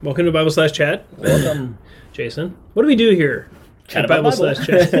Welcome to Bible/Chat. Welcome. Jason. What do we do here? Chat at about Bible.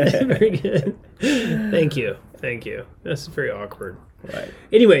 Bible/Chat. Very good. Thank you. That's very awkward. Right.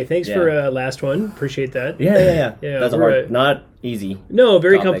 Anyway, thanks for last one. Appreciate that. Yeah. Yeah, That's we're not easy. No,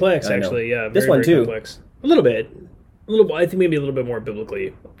 very topic. complex, I know. actually. Yeah, This very, one, very too. Complex. A little bit. I think maybe a little bit more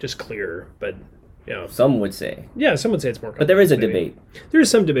biblically, just clearer. But Some would say. yeah, some would say it's more complex. But there is a maybe. debate. There is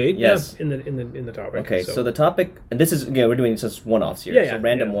some debate. Yes. Yeah, in the topic. Okay, so the topic, and this is, we're doing just one-offs here. Yeah, so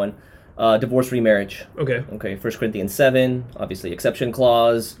random one. Divorce remarriage. Okay. Okay, 1 Corinthians 7, obviously exception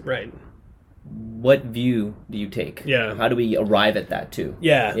clause. Right. What view do you take? Yeah. How do we arrive at that too?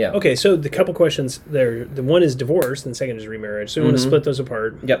 Yeah. Yeah. Okay, so the couple questions there. The one is divorce, and the second is remarriage. So we want to split those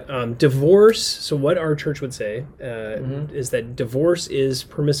apart. Yep. Divorce, so what our church would say is that divorce is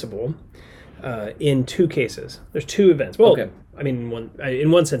permissible in two cases. There's two events. Well, Okay. I mean,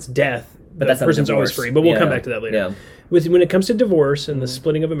 in one sense, death. But the that's not a person's always divorce. free, but we'll Yeah. come back to that later. Yeah. When it comes to divorce and the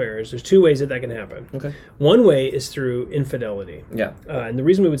splitting of a marriage, there's two ways that can happen. Okay. One way is through infidelity. Yeah. And the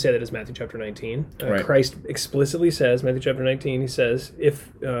reason we would say that is Matthew chapter 19. Right. Christ explicitly says, Matthew chapter 19, he says,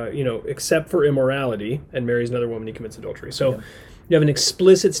 if, except for immorality, and marries another woman, he commits adultery. So you have an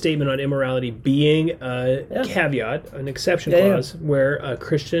explicit statement on immorality being a caveat, an exception clause, where a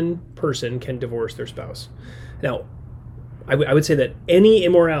Christian person can divorce their spouse. Now, I would say that any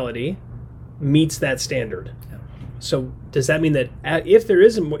immorality meets that standard. So does that mean that if there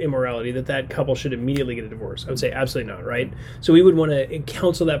is immorality, that couple should immediately get a divorce? I would say absolutely not, right? So we would want to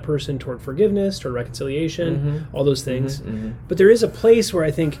counsel that person toward forgiveness, toward reconciliation, all those things. But there is a place where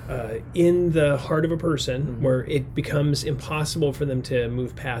I think in the heart of a person where it becomes impossible for them to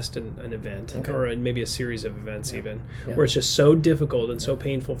move past an event or maybe a series of events even, where it's just so difficult and so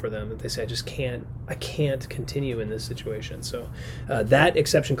painful for them that they say, I can't continue in this situation. So that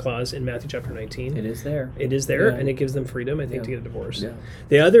exception clause in Matthew chapter 19. It is there. It is there, and it gives them freedom, I think, to get a divorce. Yeah.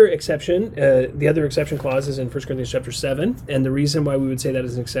 The other exception clause is in 1 Corinthians chapter 7, and the reason why we would say that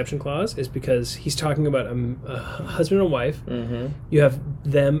is an exception clause is because he's talking about a husband and wife. You have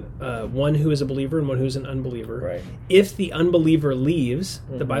them, one who is a believer and one who is an unbeliever. Right. If the unbeliever leaves,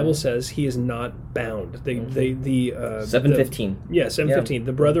 the Bible says he is not bound. The 7:15. 7:15.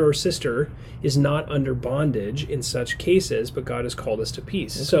 The brother or sister is not under bondage in such cases, but God has called us to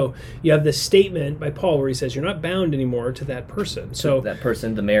peace. So you have this statement by Paul where he says you're not bound anymore to that person. So That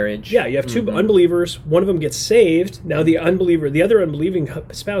person, the marriage. yeah, you have two unbelievers. One of them gets saved. Now the other unbelieving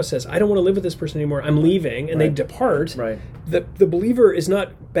spouse says, "I don't want to live with this person anymore. I'm leaving," and they depart. Right. The believer is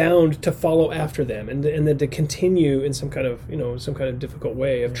not bound to follow after them and then to continue in some kind of difficult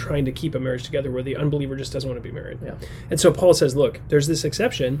way of trying to keep a marriage together where the unbeliever just doesn't want to be married. Yeah. And so Paul says, look, there's this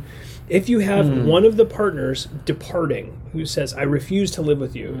exception. If you have one of the partners departing who says, I refuse to live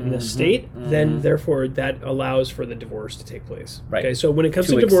with you in this state, then therefore that allows for the divorce to take place. Right. Okay. So when it comes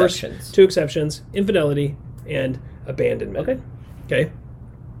Two to divorce, exceptions. two exceptions: infidelity and abandonment. Okay.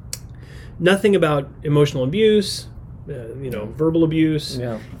 Nothing about emotional abuse, verbal abuse,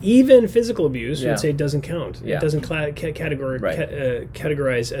 even physical abuse. Would say doesn't count. Yeah. It doesn't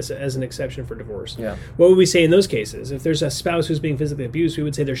categorize as an exception for divorce. Yeah. What would we say in those cases? If there's a spouse who's being physically abused, we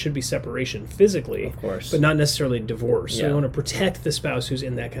would say there should be separation physically, Of course. but not necessarily divorce. So we Yeah. want to protect the spouse who's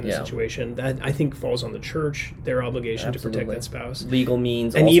in that kind of situation. That I think falls on the church, their obligation to protect that spouse. Legal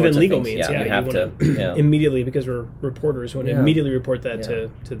means, And all even sorts of legal things. means, you have to immediately, because we're reporters, we want to immediately report that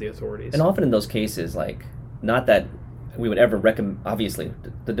to the authorities. And often in those cases, like, not that we would ever recommend, obviously,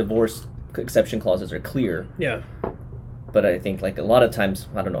 the divorce exception clauses are clear. Yeah. But I think, like, a lot of times,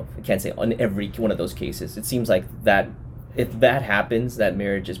 I don't know, I can't say on every one of those cases, it seems like that if that happens, that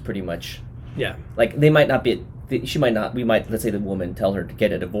marriage is pretty much, like, they might not be, let's say the woman tell her to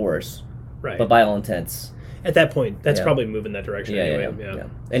get a divorce, right. but by all intents. At that point, that's probably moving that direction anyway. Yeah.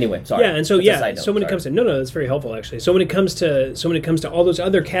 Anyway, sorry. Yeah, and so That's a side note, so when it comes to that's very helpful actually. So when it comes to all those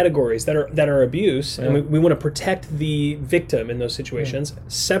other categories that are abuse, and we want to protect the victim in those situations,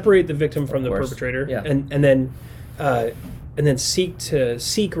 separate the victim from the perpetrator, and then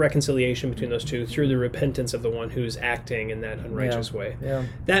seek reconciliation between those two through the repentance of the one who's acting in that unrighteous way. Yeah.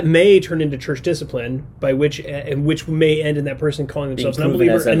 That may turn into church discipline, which may end in that person calling themselves an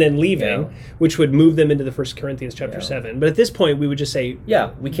unbeliever and then leaving, which would move them into the 1 Corinthians chapter 7. But at this point, we would just say,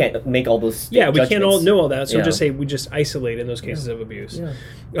 we can't make all those we can't all judgments. know all that. So just say we just isolate in those cases of abuse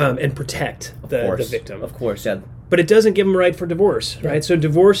and protect the victim. Of course, yeah. But it doesn't give them right for divorce, right? So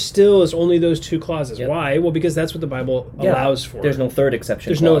divorce still is only those two clauses. Yep. Why? Well, because that's what the Bible allows for. There's no third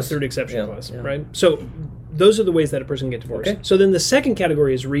exception There's clause. no third exception clause, right? So those are the ways that a person can get divorced. So then the second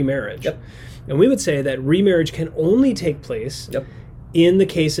category is remarriage. And we would say that remarriage can only take place in the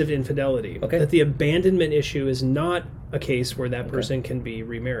case of infidelity. Okay. That the abandonment issue is not a case where that person can be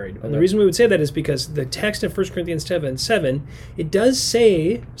remarried. And the reason we would say that is because the text of 1 Corinthians 7, it does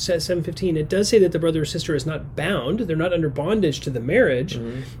say, 7:15, it does say that the brother or sister is not bound. They're not under bondage to the marriage,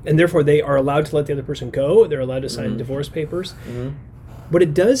 and therefore they are allowed to let the other person go. They're allowed to sign divorce papers. What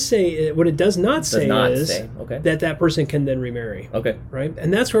it does not say is that person can then remarry. Okay. Right?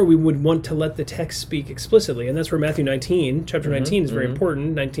 And that's where we would want to let the text speak explicitly. And that's where Matthew 19, chapter 19 is very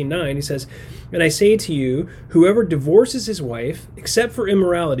important. 19:9, he says, "And I say to you, whoever divorces his wife, except for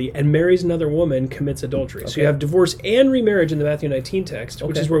immorality, and marries another woman, commits adultery." So you have divorce and remarriage in the Matthew 19 text,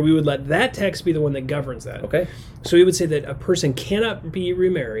 which is where we would let that text be the one that governs that. Okay. So we would say that a person cannot be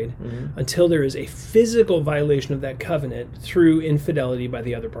remarried until there is a physical violation of that covenant through infidelity by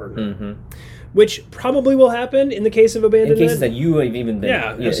the other partner, which probably will happen in the case of abandonment. In cases that you have even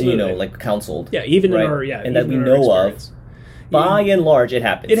been, like counseled. Yeah, even right? in our and that we know of. By and large, it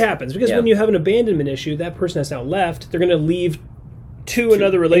happens. It happens because when you have an abandonment issue, that person has now left. They're going to leave to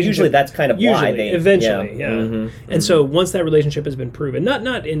another relationship. And usually that's kind of why they... Eventually. And so once that relationship has been proven,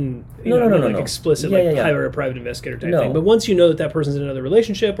 not in explicit, hire a private investigator type thing, but once you know that person's in another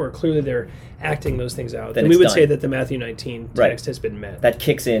relationship or clearly they're acting those things out, then we would say that the Matthew 19 text has been met. That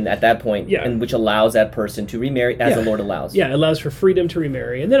kicks in at that point, and which allows that person to remarry as the Lord allows. Yeah, it allows for freedom to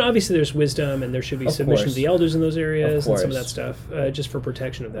remarry. And then obviously there's wisdom and there should be submission to the elders in those areas and some of that stuff, just for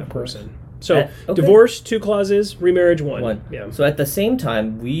protection of that person. So divorce, 2 clauses, remarriage, 1. Yeah. So at the same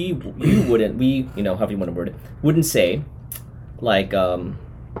time, you wouldn't, however you want to word it, wouldn't say, like,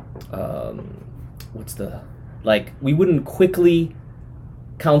 we wouldn't quickly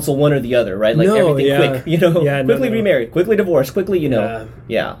counsel one or the other, right? Like everything quick, quickly remarry, quickly divorce, quickly, can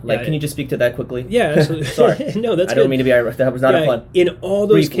you just speak to that quickly? Yeah, absolutely. Sorry. No, that's I don't mean to be, that was not a fun. In all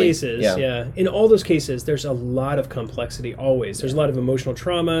those cases, in all those cases, there's a lot of complexity always. There's a lot of emotional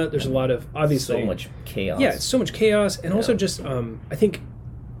trauma. There's a lot of, obviously. So much chaos. Yeah, it's so much chaos. And also just, I think,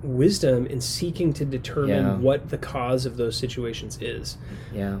 wisdom in seeking to determine what the cause of those situations is.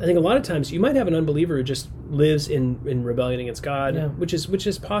 Yeah. I think a lot of times you might have an unbeliever who just lives in rebellion against God, which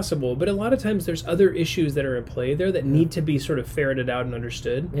is possible, but a lot of times there's other issues that are in play there that need to be sort of ferreted out and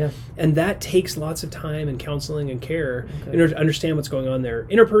understood. Yeah. And that takes lots of time and counseling and care in order to understand what's going on there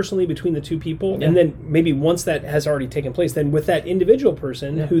interpersonally between the two people. And then maybe once that has already taken place, then with that individual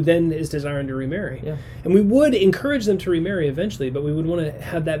person who then is desiring to remarry. Yeah. And we would encourage them to remarry eventually, but we would want to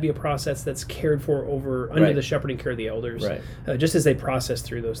have that be a process that's cared for under the shepherding care of the elders, just as they process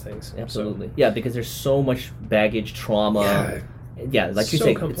through those things. Absolutely. So, because there's so much baggage, trauma. Like you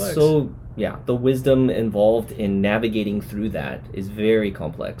say, complex. It's the wisdom involved in navigating through that is very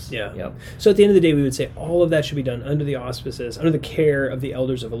complex. So at the end of the day, we would say all of that should be done under the auspices, under the care of the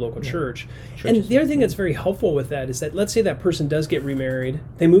elders of a local church. And the other thing that's very helpful with that is that let's say that person does get remarried,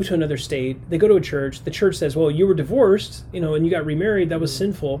 they move to another state, they go to a church, the church says, well, you were divorced, and you got remarried, that was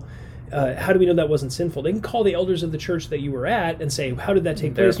sinful. How do we know that wasn't sinful? They can call the elders of the church that you were at and say, how did that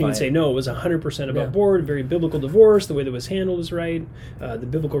take place? And you would say, no, it was 100% above board, very biblical divorce, the way that was handled was right, the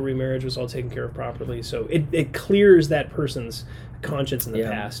biblical remarriage was all taken care of properly. So it clears that person's conscience in the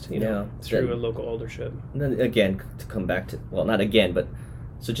past, through a local eldership. And then again, to come back to, well, not again, but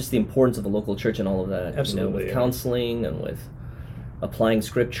so just the importance of the local church and all of that. Absolutely. With counseling and with applying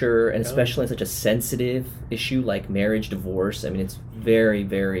scripture, and especially in such a sensitive issue like marriage, divorce. I mean, it's very,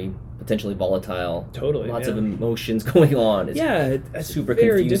 very potentially volatile. Totally. Lots of emotions going on. It's super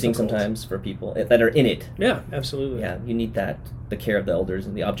confusing difficult sometimes for people that are in it. Yeah, absolutely. Yeah, you need the care of the elders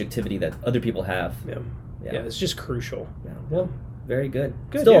and the objectivity that other people have. Yeah, it's just crucial. Yeah. Well, very good.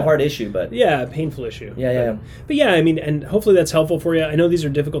 Still a hard issue, but... Yeah, painful issue. Yeah. But I mean, and hopefully that's helpful for you. I know these are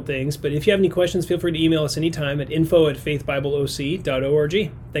difficult things, but if you have any questions, feel free to email us anytime at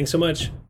info@faithbibleoc.org. Thanks so much.